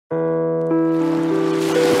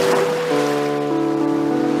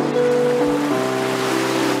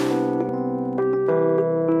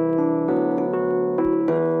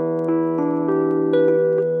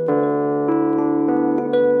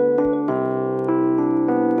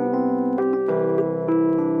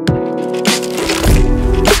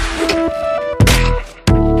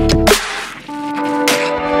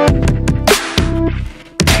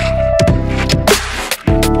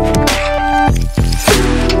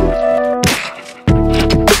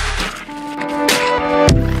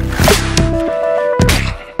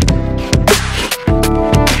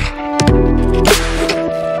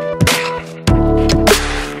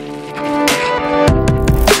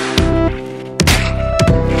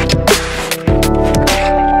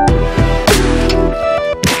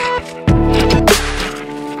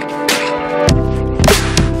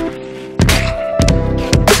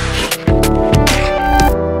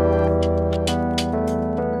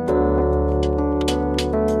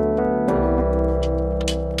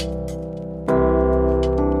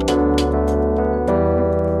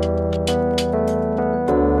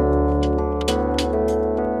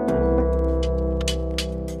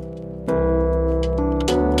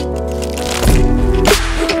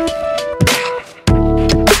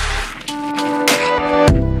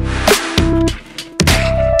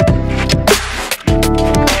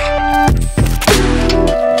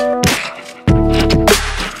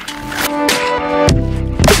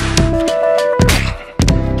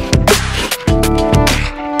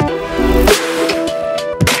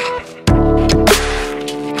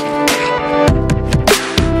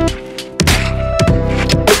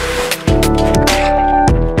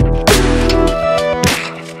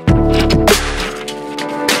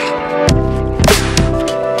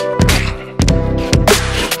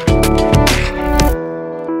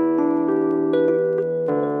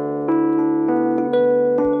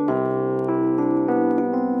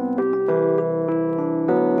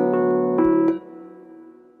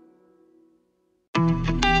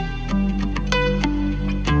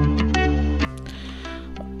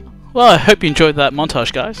Well, I hope you enjoyed that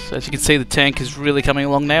montage, guys. As you can see, the tank is really coming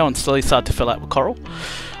along now and slowly starting to fill out with coral.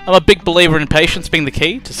 I'm a big believer in patience being the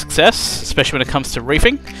key to success, especially when it comes to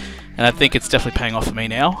reefing, and I think it's definitely paying off for me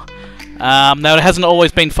now. Now, it hasn't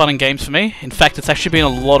always been fun and games for me. In fact, it's actually been a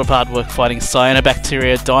lot of hard work fighting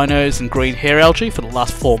cyanobacteria, dinos, and green hair algae for the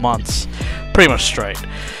last 4 months. Pretty much straight.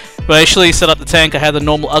 When I initially set up the tank, I had the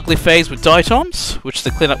normal ugly phase with diatoms, which the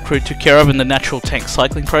cleanup crew took care of in the natural tank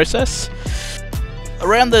cycling process.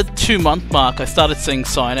 Around the 2-month mark, I started seeing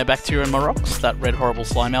cyanobacteria in my rocks, that red horrible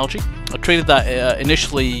slime algae. I treated that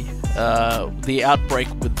initially, the outbreak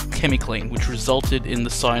with chemicline, which resulted in the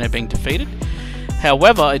cyano being defeated.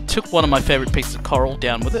 However, I took one of my favourite pieces of coral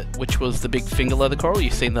down with it, which was the big finger leather coral.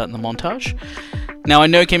 You've seen that in the montage. Now, I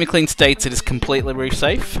know chemicline states it is completely reef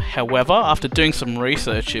safe. However, after doing some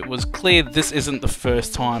research, it was clear this isn't the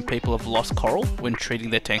first time people have lost coral when treating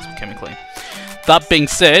their tanks with chemicline. That being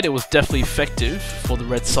said, it was definitely effective for the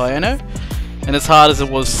red cyano, and as hard as it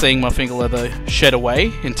was seeing my finger leather shed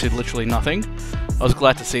away into literally nothing, I was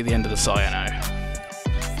glad to see the end of the cyano.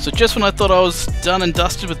 So just when I thought I was done and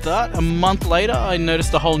dusted with that, a month later I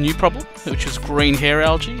noticed a whole new problem, which was green hair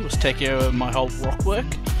algae. It was taking over my whole rock work,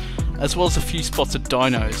 as well as a few spots of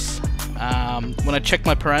dinos. When I checked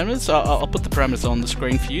my parameters, I'll put the parameters on the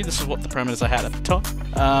screen for you. This is what the parameters I had at the top.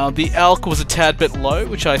 The ALK was a tad bit low,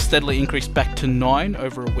 which I steadily increased back to 9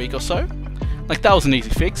 over a week or so. Like, that was an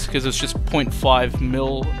easy fix, because it was just 0.5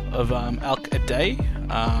 mil of ALK a day,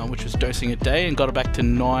 which was dosing a day, and got it back to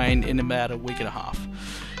 9 in about a week and a half.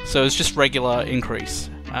 So it was just regular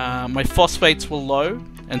increase. My phosphates were low,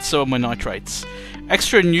 and so were my nitrates.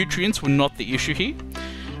 Extra nutrients were not the issue here.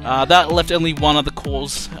 That left only one other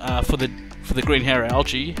cause for the green hair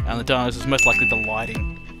algae and the dinos is most likely the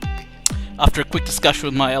lighting. After a quick discussion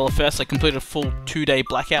with my LFS, I completed a full 2-day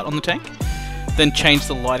blackout on the tank, then changed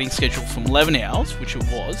the lighting schedule from 11 hours, which it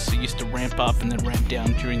was, so it used to ramp up and then ramp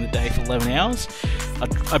down during the day for 11 hours.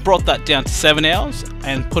 I brought that down to 7 hours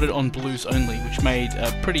and put it on blues only, which made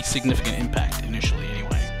a pretty significant impact initially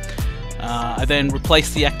anyway. I then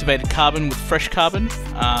replaced the activated carbon with fresh carbon,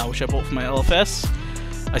 which I bought from my LFS.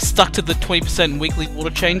 I stuck to the 20% weekly water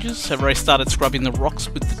changes, however I started scrubbing the rocks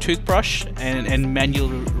with the toothbrush and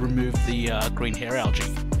manually removed the green hair algae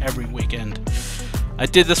every weekend. I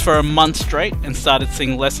did this for a month straight and started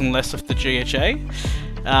seeing less and less of the GHA,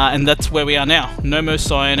 and that's where we are now. No more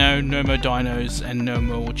cyano, no more dinos, and no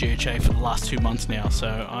more GHA for the last 2 months now, so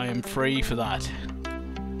I am free for that.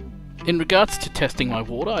 In regards to testing my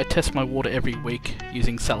water, I test my water every week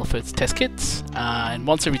using Salafert's test kits, and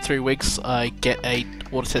once every 3 weeks I get a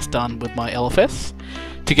water test done with my LFS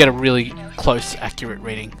to get a really close, accurate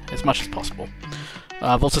reading, as much as possible.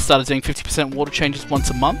 I've also started doing 50% water changes once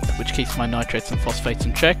a month, which keeps my nitrates and phosphates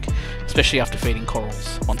in check, especially after feeding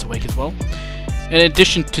corals once a week as well. In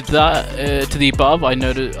addition to that, to the above, I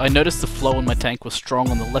noticed the flow in my tank was strong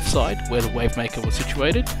on the left side, where the wave maker was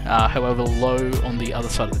situated, however low on the other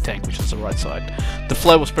side of the tank, which is the right side. The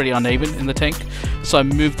flow was pretty uneven in the tank, so I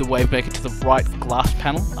moved the wave maker to the right glass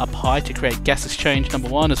panel up high to create gas exchange number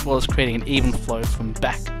 1, as well as creating an even flow from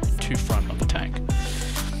back to front of the tank.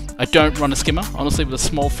 I don't run a skimmer. Honestly, with a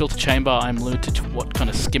small filter chamber, I'm limited to what kind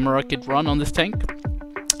of skimmer I could run on this tank,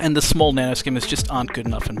 and the small nano skimmers just aren't good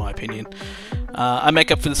enough in my opinion. I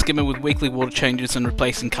make up for the skimmer with weekly water changes and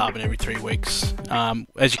replacing carbon every 3 weeks.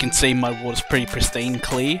 As you can see, my water's pretty pristine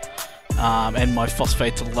clear, and my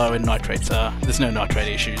phosphates are low and nitrates are, there's no nitrate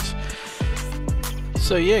issues.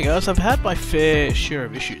 So yeah guys, I've had my fair share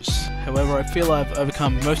of issues. However, I feel I've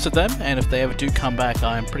overcome most of them, and if they ever do come back,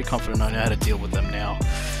 I'm pretty confident I know how to deal with them now.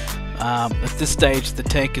 At this stage, the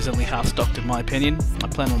tank is only half stocked in my opinion. I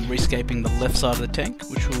plan on rescaping the left side of the tank,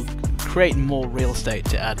 which will create more real estate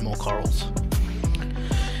to add more corals.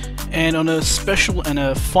 And on a special and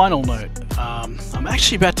a final note, I'm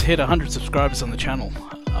actually about to hit 100 subscribers on the channel.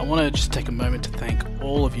 I want to just take a moment to thank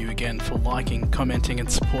all of you again for liking, commenting and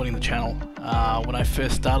supporting the channel. When I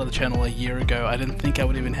first started the channel a year ago, I didn't think I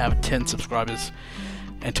would even have 10 subscribers,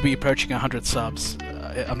 and to be approaching 100 subs,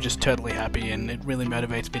 I'm just totally happy, and it really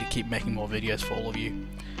motivates me to keep making more videos for all of you.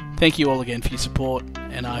 Thank you all again for your support,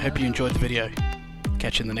 and I hope you enjoyed the video.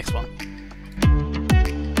 Catch you in the next one.